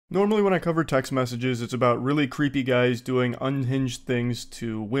Normally when I cover text messages, it's about really creepy guys doing unhinged things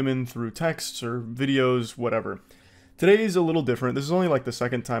to women through texts or videos, whatever. Today's a little different. This is only like the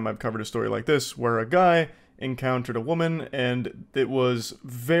second time I've covered a story like this, where a guy encountered a woman, and it was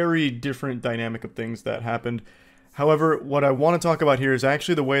very different dynamic of things that happened. However, what I want to talk about here is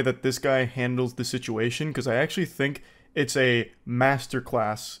actually the way that this guy handles the situation, because I actually think it's a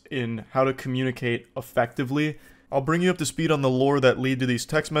masterclass in how to communicate effectively. I'll bring you up to speed on the lore that lead to these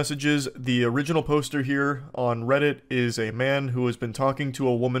text messages. The original poster here on Reddit is a man who has been talking to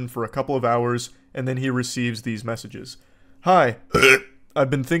a woman for a couple of hours, and then he receives these messages. Hi. I've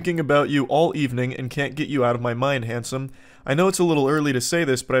been thinking about you all evening and can't get you out of my mind, handsome. I know it's a little early to say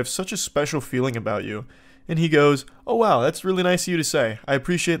this, but I have such a special feeling about you. And he goes, oh wow, that's really nice of you to say. I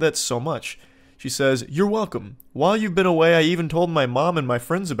appreciate that so much. She says, you're welcome. While you've been away, I even told my mom and my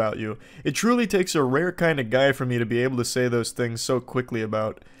friends about you. It truly takes a rare kind of guy for me to be able to say those things so quickly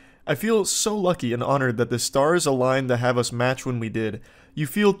about. I feel so lucky and honored that the stars aligned to have us match when we did. You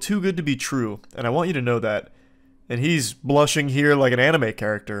feel too good to be true, and I want you to know that. And he's blushing here like an anime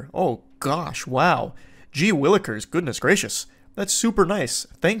character. Oh gosh, wow. Gee willikers, goodness gracious. That's super nice.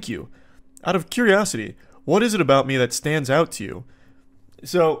 Thank you. Out of curiosity, what is it about me that stands out to you?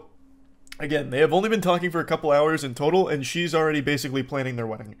 So, again, they have only been talking for a couple hours in total, and she's already basically planning their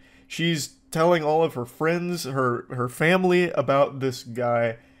wedding. She's telling all of her friends, her family about this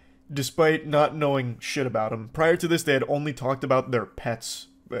guy, despite not knowing shit about him. Prior to this, they had only talked about their pets.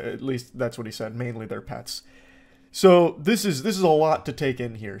 At least that's what he said, mainly their pets. So this is a lot to take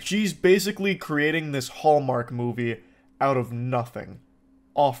in here. She's basically creating this Hallmark movie out of nothing.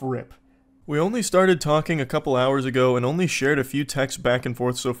 Off rip. We only started talking a couple hours ago and only shared a few texts back and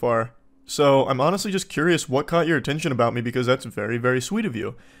forth so far. So I'm honestly just curious what caught your attention about me, because that's very, very sweet of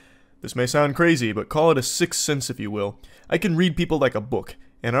you. This may sound crazy, but call it a sixth sense if you will. I can read people like a book,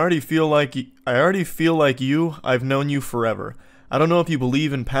 and I already feel like you, I've known you forever. I don't know if you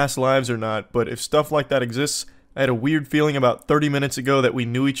believe in past lives or not, but if stuff like that exists, I had a weird feeling about 30 minutes ago that we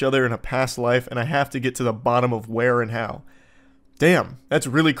knew each other in a past life, and I have to get to the bottom of where and how. Damn, that's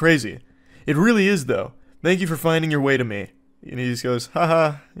really crazy. It really is though. Thank you for finding your way to me. And he just goes,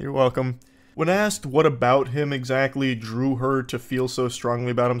 haha, you're welcome. When asked what about him exactly drew her to feel so strongly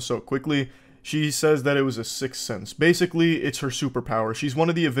about him so quickly, she says that it was a sixth sense. Basically, it's her superpower. She's one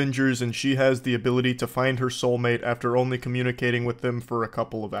of the Avengers, and she has the ability to find her soulmate after only communicating with them for a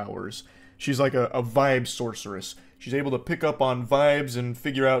couple of hours. She's like a vibe sorceress. She's able to pick up on vibes and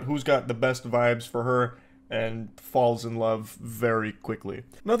figure out who's got the best vibes for her, and falls in love very quickly.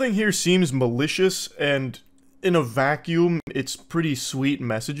 Nothing here seems malicious, and in a vacuum, it's pretty sweet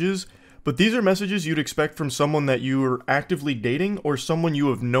messages, but these are messages you'd expect from someone that you are actively dating or someone you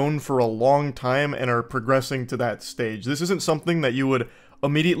have known for a long time and are progressing to that stage. This isn't something that you would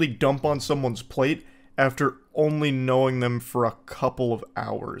immediately dump on someone's plate after only knowing them for a couple of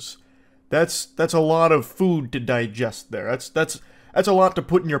hours. That's a lot of food to digest there. That's a lot to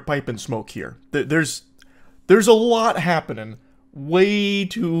put in your pipe and smoke here. There's a lot happening way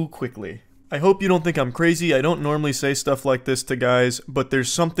too quickly. I hope you don't think I'm crazy. I don't normally say stuff like this to guys, but there's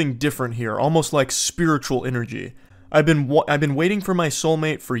something different here, almost like spiritual energy. I've been waiting for my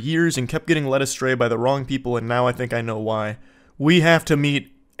soulmate for years and kept getting led astray by the wrong people, and now I think I know why. We have to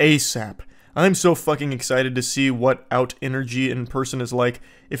meet ASAP. I'm so fucking excited to see what out energy in person is like.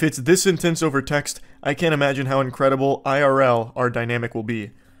 If it's this intense over text, I can't imagine how incredible IRL our dynamic will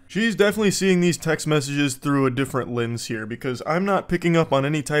be. She's definitely seeing these text messages through a different lens here, because I'm not picking up on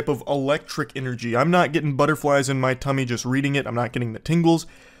any type of electric energy. I'm not getting butterflies in my tummy just reading it. I'm not getting the tingles.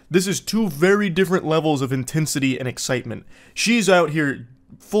 This is two very different levels of intensity and excitement. She's out here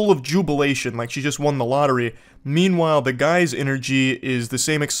full of jubilation, like she just won the lottery. Meanwhile, the guy's energy is the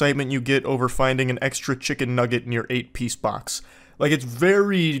same excitement you get over finding an extra chicken nugget in your 8-piece box. Like, it's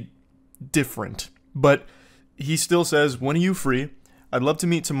very different. But he still says, when are you free? I'd love to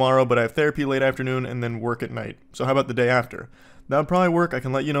meet tomorrow, but I have therapy late afternoon and then work at night. So how about the day after? That would probably work. I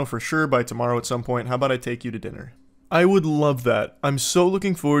can let you know for sure by tomorrow at some point. How about I take you to dinner? I would love that. I'm so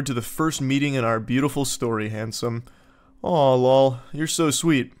looking forward to the first meeting in our beautiful story, handsome. Aw, lol. You're so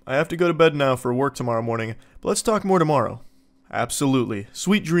sweet. I have to go to bed now for work tomorrow morning, but let's talk more tomorrow. Absolutely.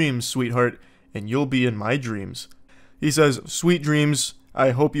 Sweet dreams, sweetheart, and you'll be in my dreams. He says, sweet dreams.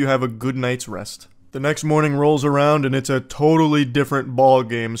 I hope you have a good night's rest. The next morning rolls around and it's a totally different ball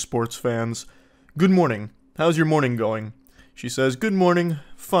game, sports fans. Good morning. How's your morning going? She says, good morning.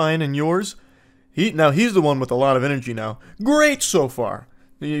 Fine, and yours? Now he's the one with a lot of energy now. Great so far.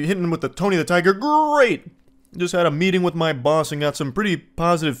 You're hitting him with the Tony the Tiger. Great. Just had a meeting with my boss and got some pretty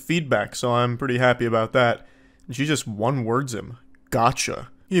positive feedback, so I'm pretty happy about that. And she just one-words him. Gotcha.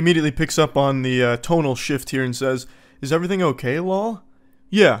 He immediately picks up on the tonal shift here and says, "Is everything okay, lol?"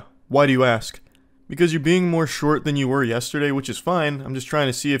 "Yeah, why do you ask?" "Because you're being more short than you were yesterday, which is fine. I'm just trying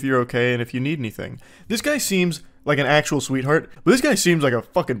to see if you're okay and if you need anything." This guy seems like an actual sweetheart, but this guy seems like a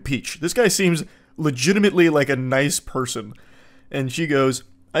fucking peach. This guy seems legitimately like a nice person. And she goes,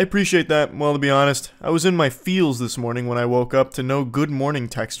 "I appreciate that. Well, to be honest, I was in my feels this morning when I woke up to no good morning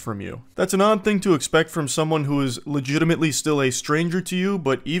text from you." That's an odd thing to expect from someone who is legitimately still a stranger to you,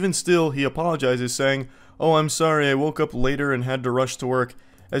 but even still, he apologizes, saying, "Oh, I'm sorry, I woke up later and had to rush to work.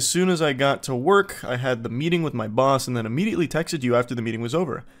 As soon as I got to work, I had the meeting with my boss and then immediately texted you after the meeting was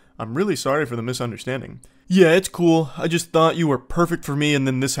over. I'm really sorry for the misunderstanding." "Yeah, it's cool. I just thought you were perfect for me and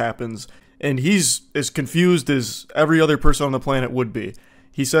then this happens." And he's as confused as every other person on the planet would be.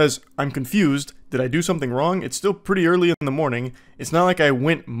 He says, "I'm confused. Did I do something wrong? It's still pretty early in the morning. It's not like I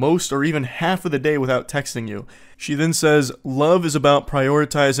went most or even half of the day without texting you." She then says, "Love is about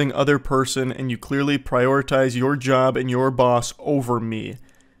prioritizing other person, and you clearly prioritize your job and your boss over me."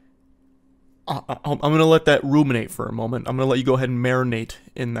 I'm going to let that ruminate for a moment. I'm going to let you go ahead and marinate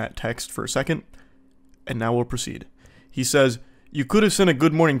in that text for a second, and now we'll proceed. He says, "You could have sent a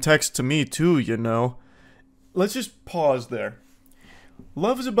good morning text to me too, you know." Let's just pause there.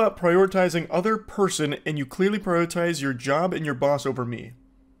 Love is about prioritizing other person, and you clearly prioritize your job and your boss over me.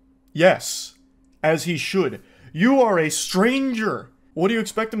 Yes, as he should. You are a stranger. What do you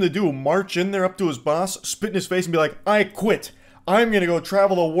expect him to do? March in there up to his boss, spit in his face, and be like, "I quit. I'm gonna go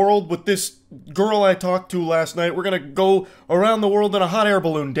travel the world with this girl I talked to last night. We're gonna go around the world in a hot air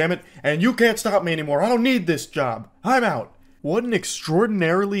balloon, damn it, and you can't stop me anymore. I don't need this job. I'm out." What an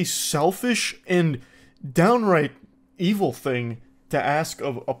extraordinarily selfish and downright evil thing to ask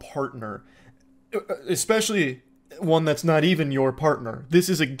of a partner, especially one that's not even your partner. This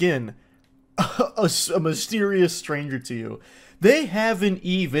is, again, a mysterious stranger to you. They haven't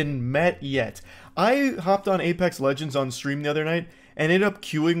even met yet. I hopped on Apex Legends on stream the other night and ended up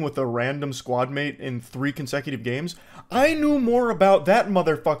queuing with a random squad mate in 3 consecutive games. I knew more about that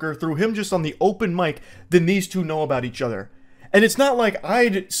motherfucker through him just on the open mic than these two know about each other. And it's not like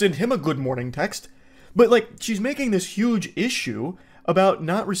I'd send him a good morning text, but like, she's making this huge issue about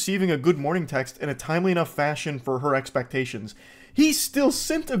not receiving a good morning text in a timely enough fashion for her expectations. He still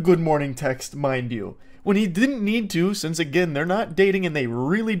sent a good morning text, mind you, when he didn't need to, since again, they're not dating and they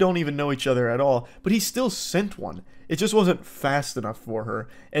really don't even know each other at all, but he still sent one. It just wasn't fast enough for her,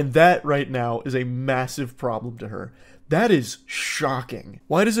 and that right now is a massive problem to her. That is shocking.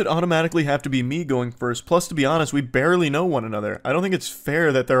 Why does it automatically have to be me going first? Plus, to be honest, we barely know one another. I don't think it's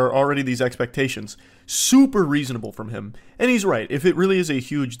fair that there are already these expectations. Super reasonable from him. And he's right. If it really is a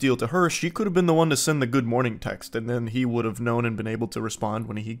huge deal to her, she could have been the one to send the good morning text, and then he would have known and been able to respond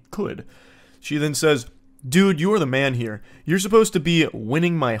when he could. She then says, "Dude, you are the man here. You're supposed to be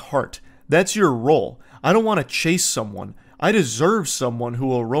winning my heart. That's your role. I don't want to chase someone. I deserve someone who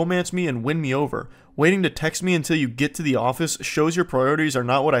will romance me and win me over. Waiting to text me until you get to the office shows your priorities are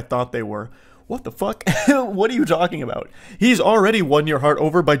not what I thought they were." What the fuck? What are you talking about? He's already won your heart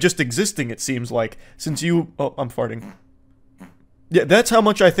over by just existing, it seems like, since you... Oh, I'm farting. Yeah, that's how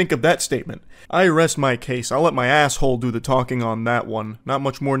much I think of that statement. I rest my case. I'll let my asshole do the talking on that one. Not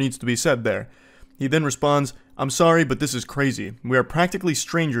much more needs to be said there. He then responds, "I'm sorry, but this is crazy. We are practically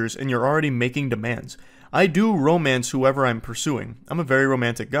strangers and you're already making demands. I do romance whoever I'm pursuing. I'm a very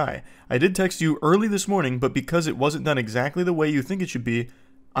romantic guy. I did text you early this morning, but because it wasn't done exactly the way you think it should be,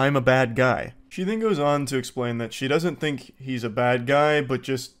 I'm a bad guy." She then goes on to explain that she doesn't think he's a bad guy, but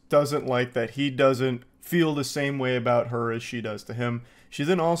just doesn't like that he doesn't feel the same way about her as she does to him. She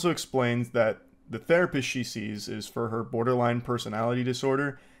then also explains that the therapist she sees is for her borderline personality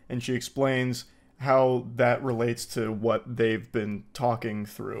disorder, and she explains how that relates to what they've been talking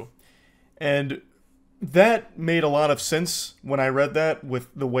through. And that made a lot of sense when I read that with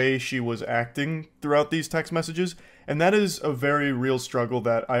the way she was acting throughout these text messages. And that is a very real struggle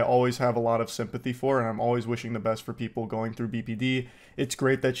that I always have a lot of sympathy for, and I'm always wishing the best for people going through BPD. It's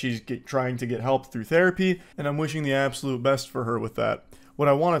great that she's trying to get help through therapy, and I'm wishing the absolute best for her with that. What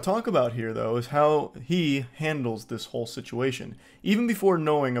I want to talk about here, though, is how he handles this whole situation. Even before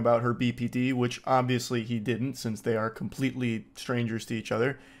knowing about her BPD, which obviously he didn't since they are completely strangers to each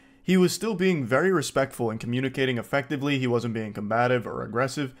other, he was still being very respectful and communicating effectively. He wasn't being combative or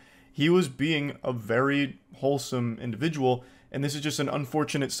aggressive. He was being a very wholesome individual, and this is just an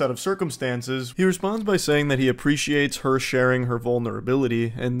unfortunate set of circumstances. He responds by saying that he appreciates her sharing her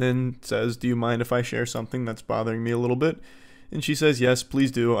vulnerability, and then says, "Do you mind if I share something that's bothering me a little bit?" And she says, "Yes,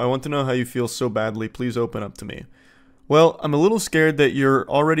 please do. I want to know how you feel so badly. Please open up to me." Well, I'm a little scared that you're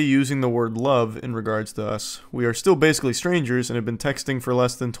already using the word love in regards to us. We are still basically strangers and have been texting for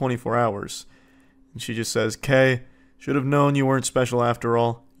less than 24 hours. And she just says, Kay, should have known you weren't special after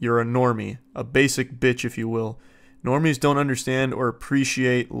all. You're a normie, a basic bitch if you will. Normies don't understand or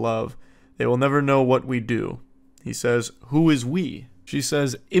appreciate love. They will never know what we do. He says, who is we? She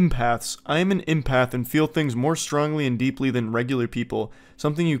says, empaths. I am an empath and feel things more strongly and deeply than regular people,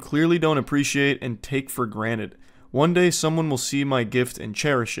 something you clearly don't appreciate and take for granted. One day someone will see my gift and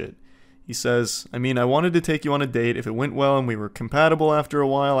cherish it. He says, I mean, I wanted to take you on a date. If it went well and we were compatible after a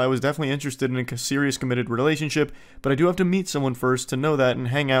while, I was definitely interested in a serious committed relationship, but I do have to meet someone first to know that and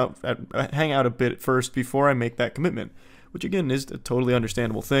hang out a bit first before I make that commitment, which again is a totally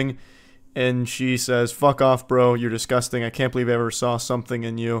understandable thing. And she says, fuck off, bro, you're disgusting. I can't believe I ever saw something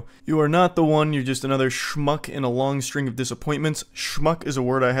in you. You are not the one, you're just another schmuck in a long string of disappointments. Schmuck is a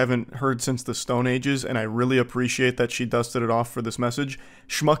word I haven't heard since the Stone Ages, and I really appreciate that she dusted it off for this message.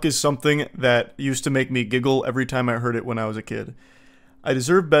 Schmuck is something that used to make me giggle every time I heard it when I was a kid. I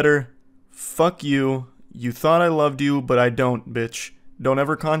deserve better. Fuck you. You thought I loved you, but I don't, bitch. Don't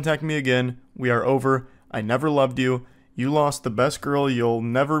ever contact me again. We are over. I never loved you. You lost the best girl. You'll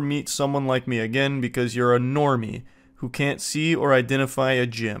never meet someone like me again because you're a normie who can't see or identify a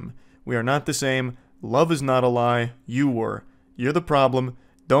gym. We are not the same. Love is not a lie. You were. You're the problem.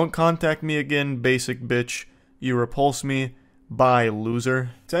 Don't contact me again, basic bitch. You repulse me. Bye,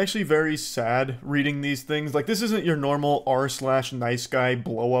 loser. It's actually very sad reading these things. Like, this isn't your normal r/nice guy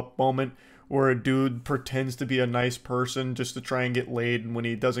blow up moment where a dude pretends to be a nice person just to try and get laid, and when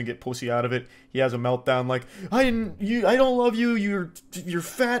he doesn't get pussy out of it, he has a meltdown like, I don't love you, you're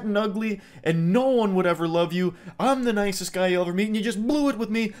fat and ugly, and no one would ever love you. I'm the nicest guy you'll ever meet, and you just blew it with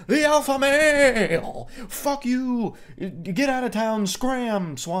me, the alpha male. Fuck you. Get out of town,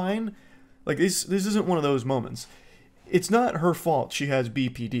 scram, swine. Like, this isn't one of those moments. It's not her fault she has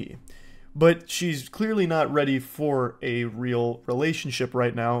BPD. But she's clearly not ready for a real relationship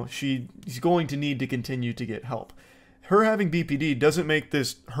right now. She's going to need to continue to get help. Her having BPD doesn't make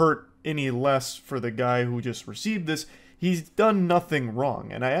this hurt any less for the guy who just received this. He's done nothing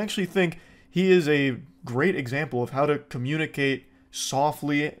wrong. And I actually think he is a great example of how to communicate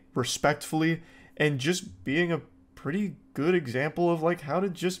softly, respectfully, and just being a pretty good example of like how to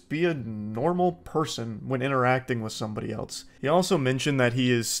just be a normal person when interacting with somebody else. He also mentioned that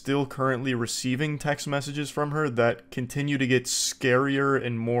he is still currently receiving text messages from her that continue to get scarier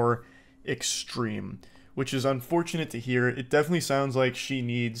and more extreme, which is unfortunate to hear. It definitely sounds like she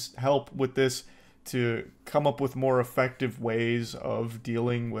needs help with this to come up with more effective ways of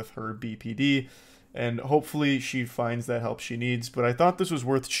dealing with her BPD, and hopefully she finds that help she needs. But I thought this was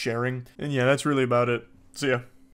worth sharing, and yeah, that's really about it. See ya.